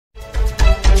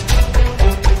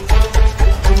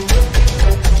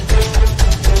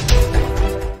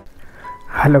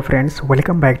Hello friends,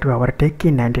 welcome back to our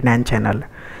Techie 99 channel.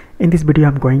 In this video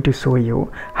I'm going to show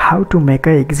you how to make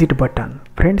a exit button.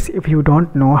 Friends, if you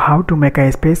don't know how to make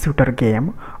a space shooter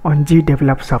game on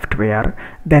GDevelop software,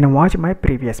 then watch my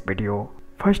previous video.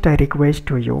 First, I request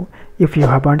to you, if you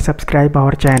haven't subscribed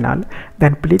our channel,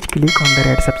 then please click on the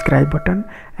red subscribe button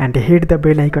and hit the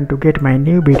bell icon to get my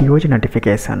new videos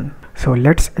notification. So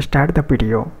let's start the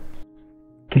video.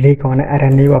 Click on add a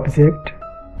new object,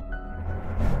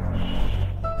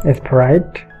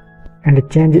 sprite, and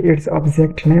change its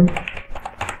object name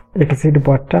exit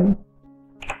button,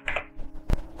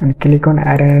 and click on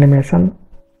add an animation,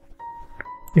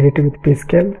 edit with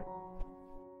p-scale,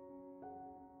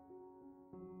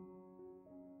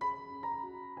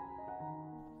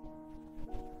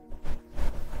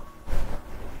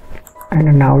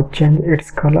 and now change its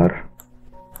color,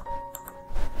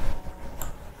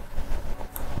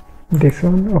 this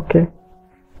one. Okay,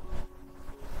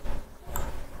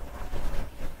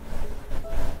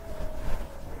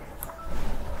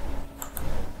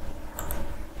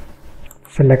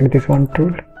 select this one tool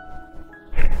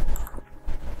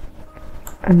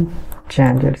and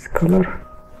change its color.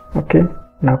 Okay,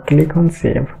 now click on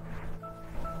save,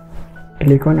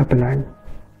 click on apply,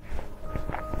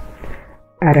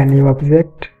 add a new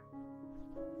object,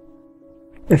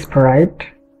 sprite,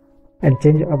 and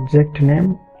change object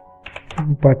name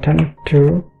button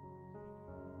to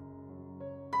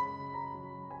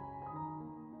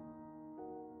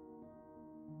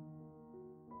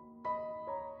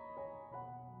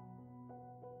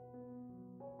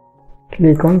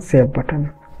click on save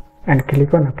button and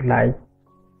click on apply.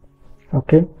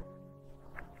 Okay,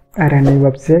 add a new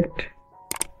object,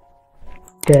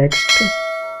 text,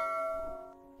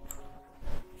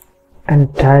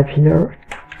 and type here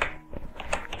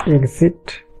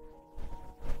exit,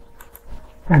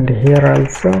 and here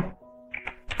also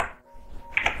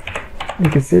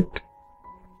exit,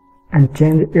 and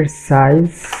change its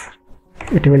size,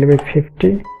 it will be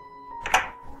 50,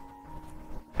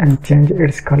 and change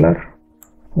its color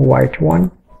white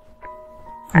one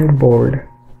and bold.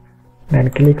 Then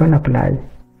click on apply,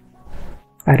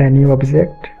 add a new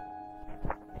object,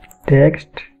 text,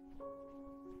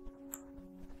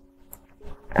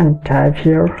 and type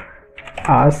here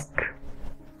ask,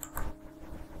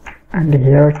 and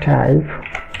here type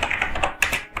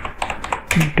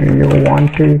do you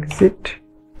want to exit,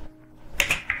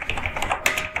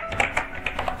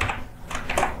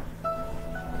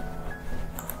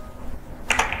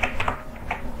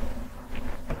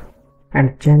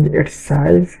 and change its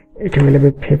size, it will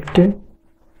be 50,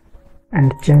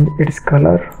 and change its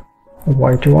color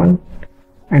white one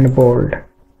and bold.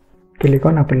 Click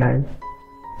on apply,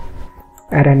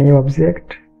 add a new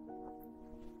object,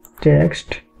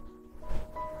 text,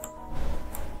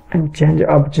 and change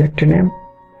object name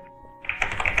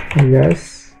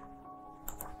yes,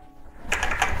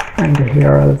 and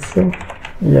here also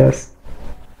yes,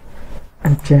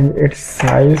 and change its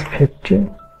size 50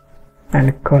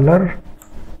 and color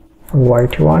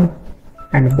white one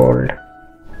and bold.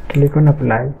 Click on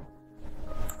apply,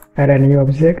 add a new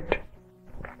object,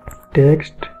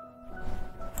 text,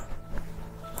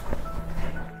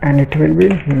 and it will be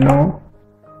no,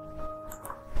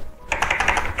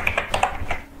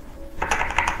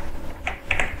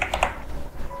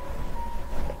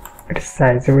 its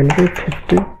size will be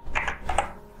 50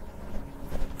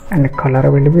 and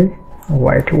color will be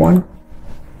white one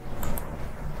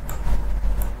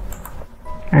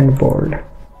and bold.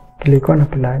 Click on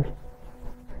apply.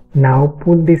 Now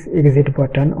pull this exit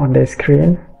button on the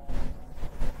screen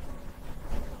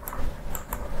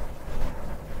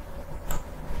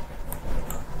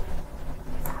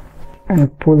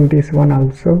and pull this one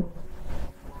also.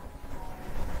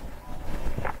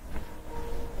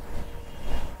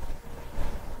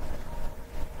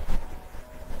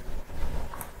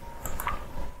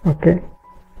 Okay,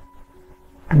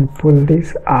 and pull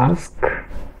this ask,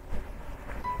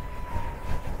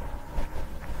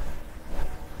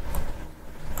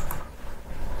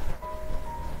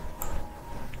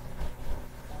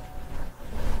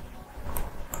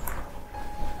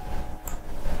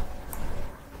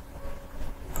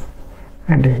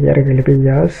 and here it will be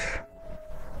yes,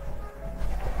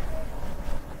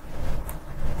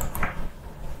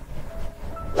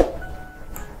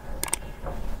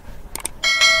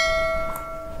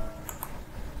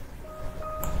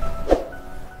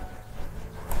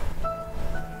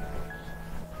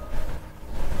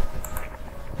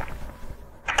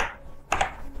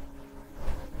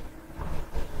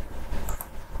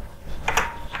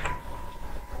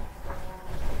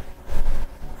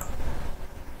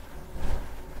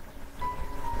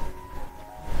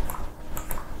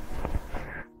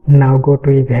 Now go to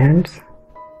events,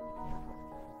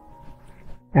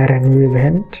 add a new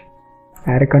event,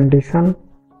 add a condition,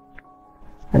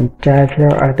 and type here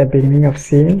at the beginning of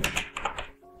scene.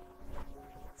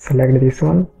 Select this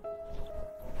one,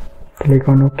 click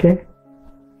on OK.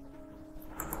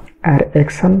 Add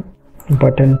action,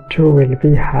 button 2 will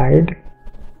be hide.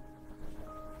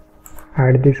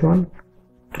 Hide this one,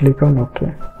 click on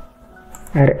OK.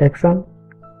 Add action,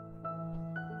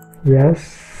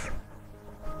 yes,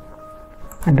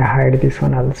 and hide this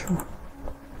one also.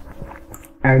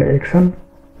 Add action,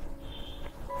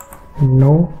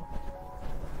 no,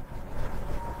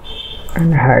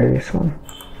 and hide this one.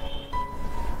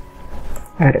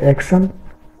 Add action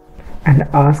and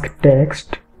ask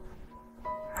text,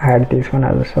 hide this one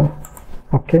also.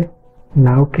 Okay,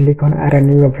 now click on add a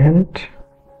new event,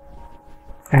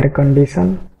 add a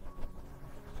condition,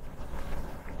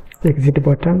 exit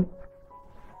button,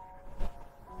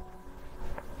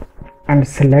 and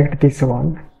select this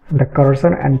one. The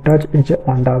cursor and touch is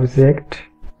on the object,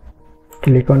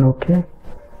 click on OK.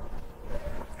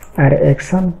 Add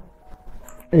action,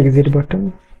 exit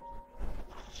button,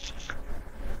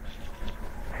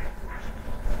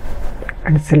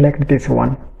 and select this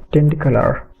one, tint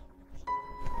color.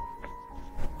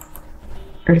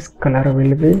 Its color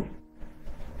will be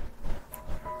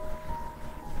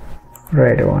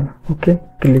red one. Okay,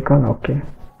 click on OK.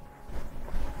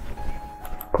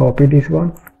 Copy this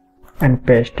one and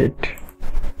paste it,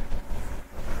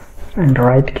 and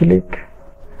right click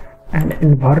and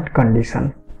invert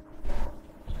condition.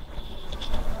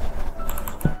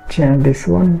 Change this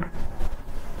one,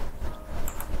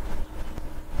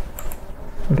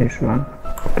 this one.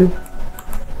 Okay,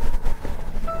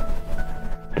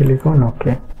 click on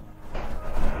OK.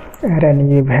 Add a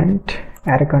new event,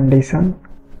 add a condition,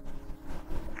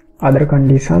 other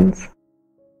conditions,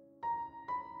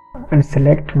 and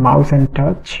select mouse and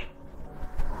touch,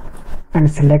 and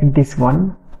select this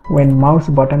one. When mouse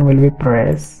button will be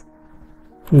pressed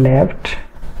left,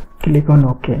 click on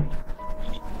OK.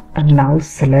 And now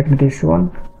select this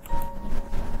one,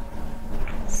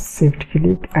 shift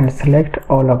click and select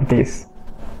all of this,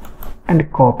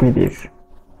 and copy this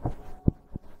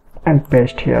and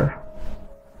paste here,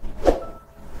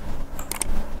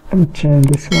 and change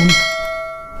this one.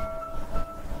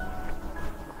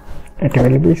 It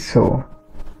will be so.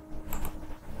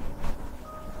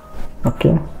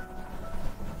 Okay,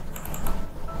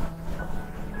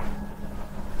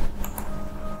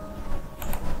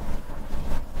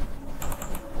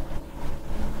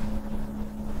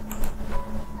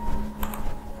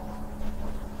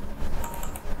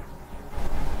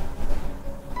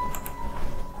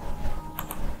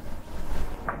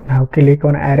 now click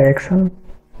on add action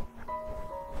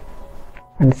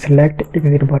and select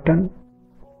exit button,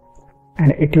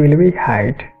 and it will be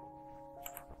hide.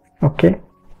 Okay,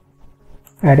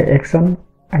 add action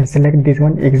and select this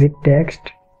one, exit text,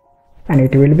 and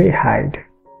it will be hide.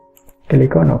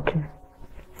 Click on OK.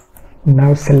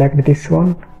 Now select this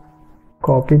one,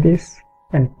 copy this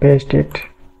and paste it,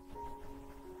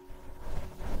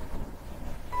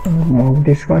 and move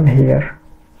this one here,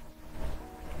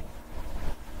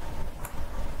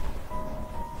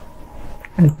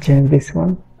 and change this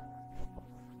one.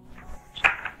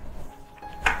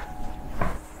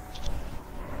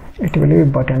 It will be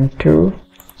button 2,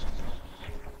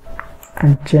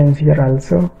 and change here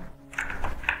also,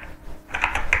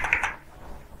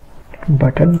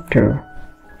 button 2.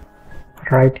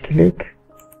 Right click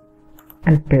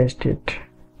and paste it,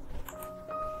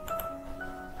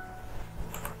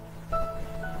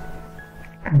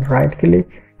 and right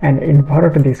click and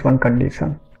invert this one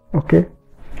condition. Okay,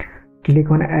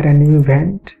 click on add a new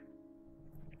event,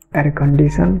 add a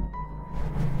condition,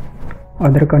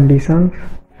 other conditions,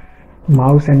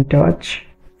 mouse and touch.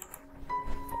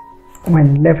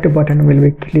 When left button will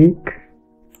be click,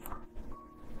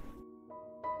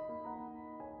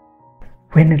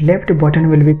 when left button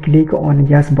will be click on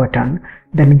yes button,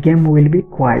 then game will be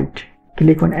quiet.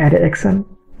 Click on add action,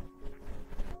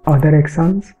 other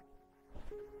actions,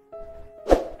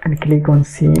 and click on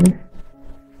scene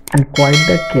and quiet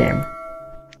the game.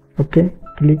 Okay,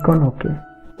 click on OK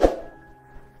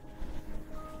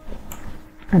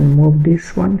and move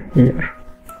this one here.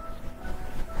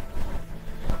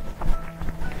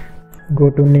 Go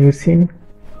to new scene,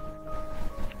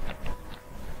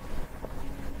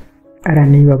 add a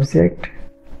new object,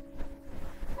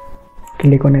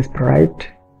 click on sprite,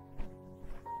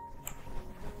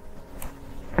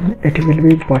 and it will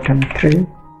be button 3.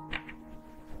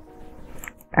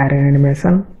 Add an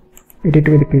animation, edit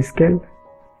with p-scale,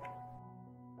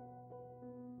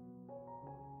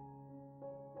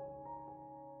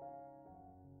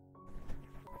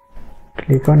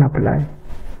 click on apply.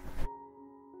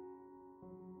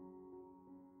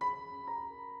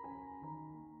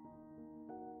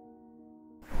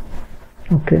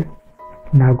 Okay,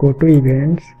 now go to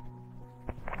events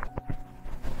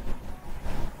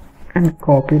and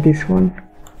copy this one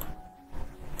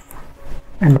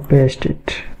and paste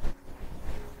it.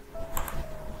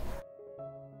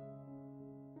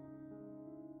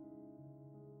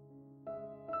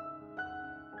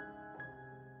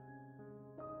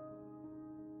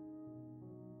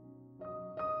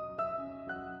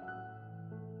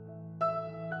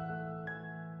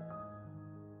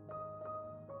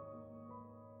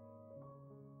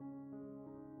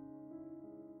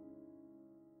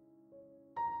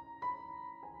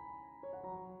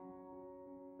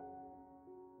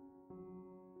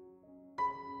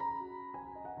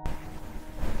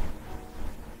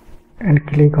 And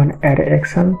click on add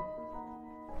action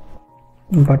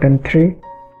button 3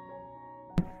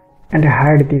 and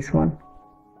hide this one.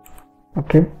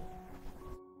 Okay,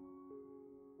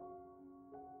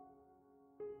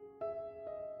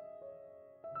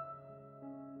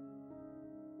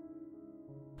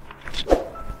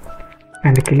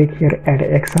 and click here add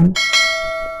action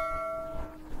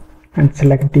and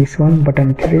select this one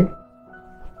button 3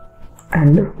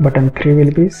 and button 3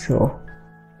 will be show.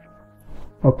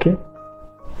 Okay,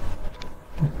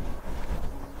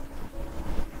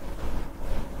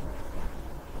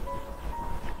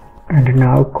 and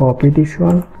now copy this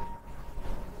one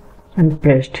and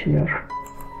paste here.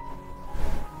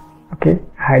 Okay,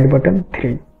 hide button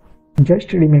 3.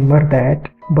 Just remember that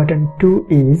button 2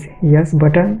 is yes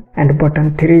button and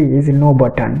button 3 is no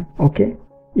button. Okay,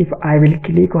 if I will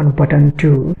click on button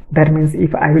 2, that means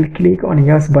if I will click on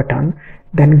yes button,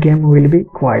 then game will be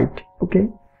quiet. Okay,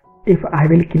 if I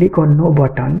will click on no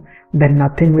button, then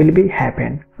nothing will be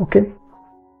happen. Okay,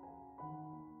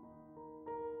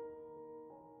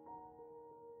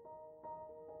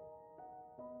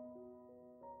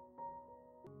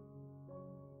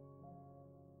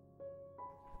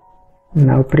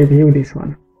 now preview this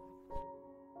one.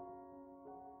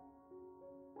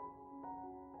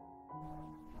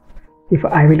 If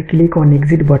I will click on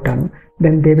exit button,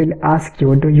 then they will ask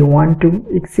you, do you want to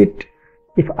exit?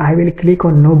 If I will click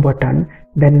on no button,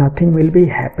 then nothing will be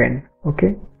happen.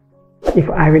 Okay, if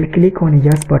I will click on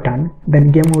yes button,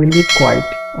 then game will be quiet.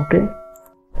 Okay,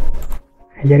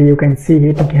 here you can see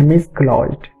it, game is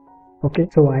closed. Okay,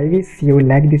 so I wish you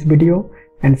like this video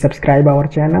and subscribe our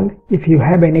channel. If you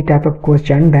have any type of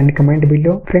question, then comment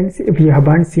below. Friends, if you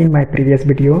haven't seen my previous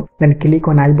video, then click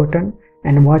on I button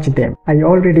and watch them. I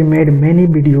already made many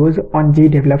videos on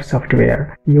GDevelop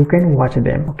software. You can watch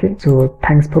them. Okay, so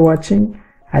thanks for watching.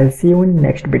 I'll see you in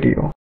next video.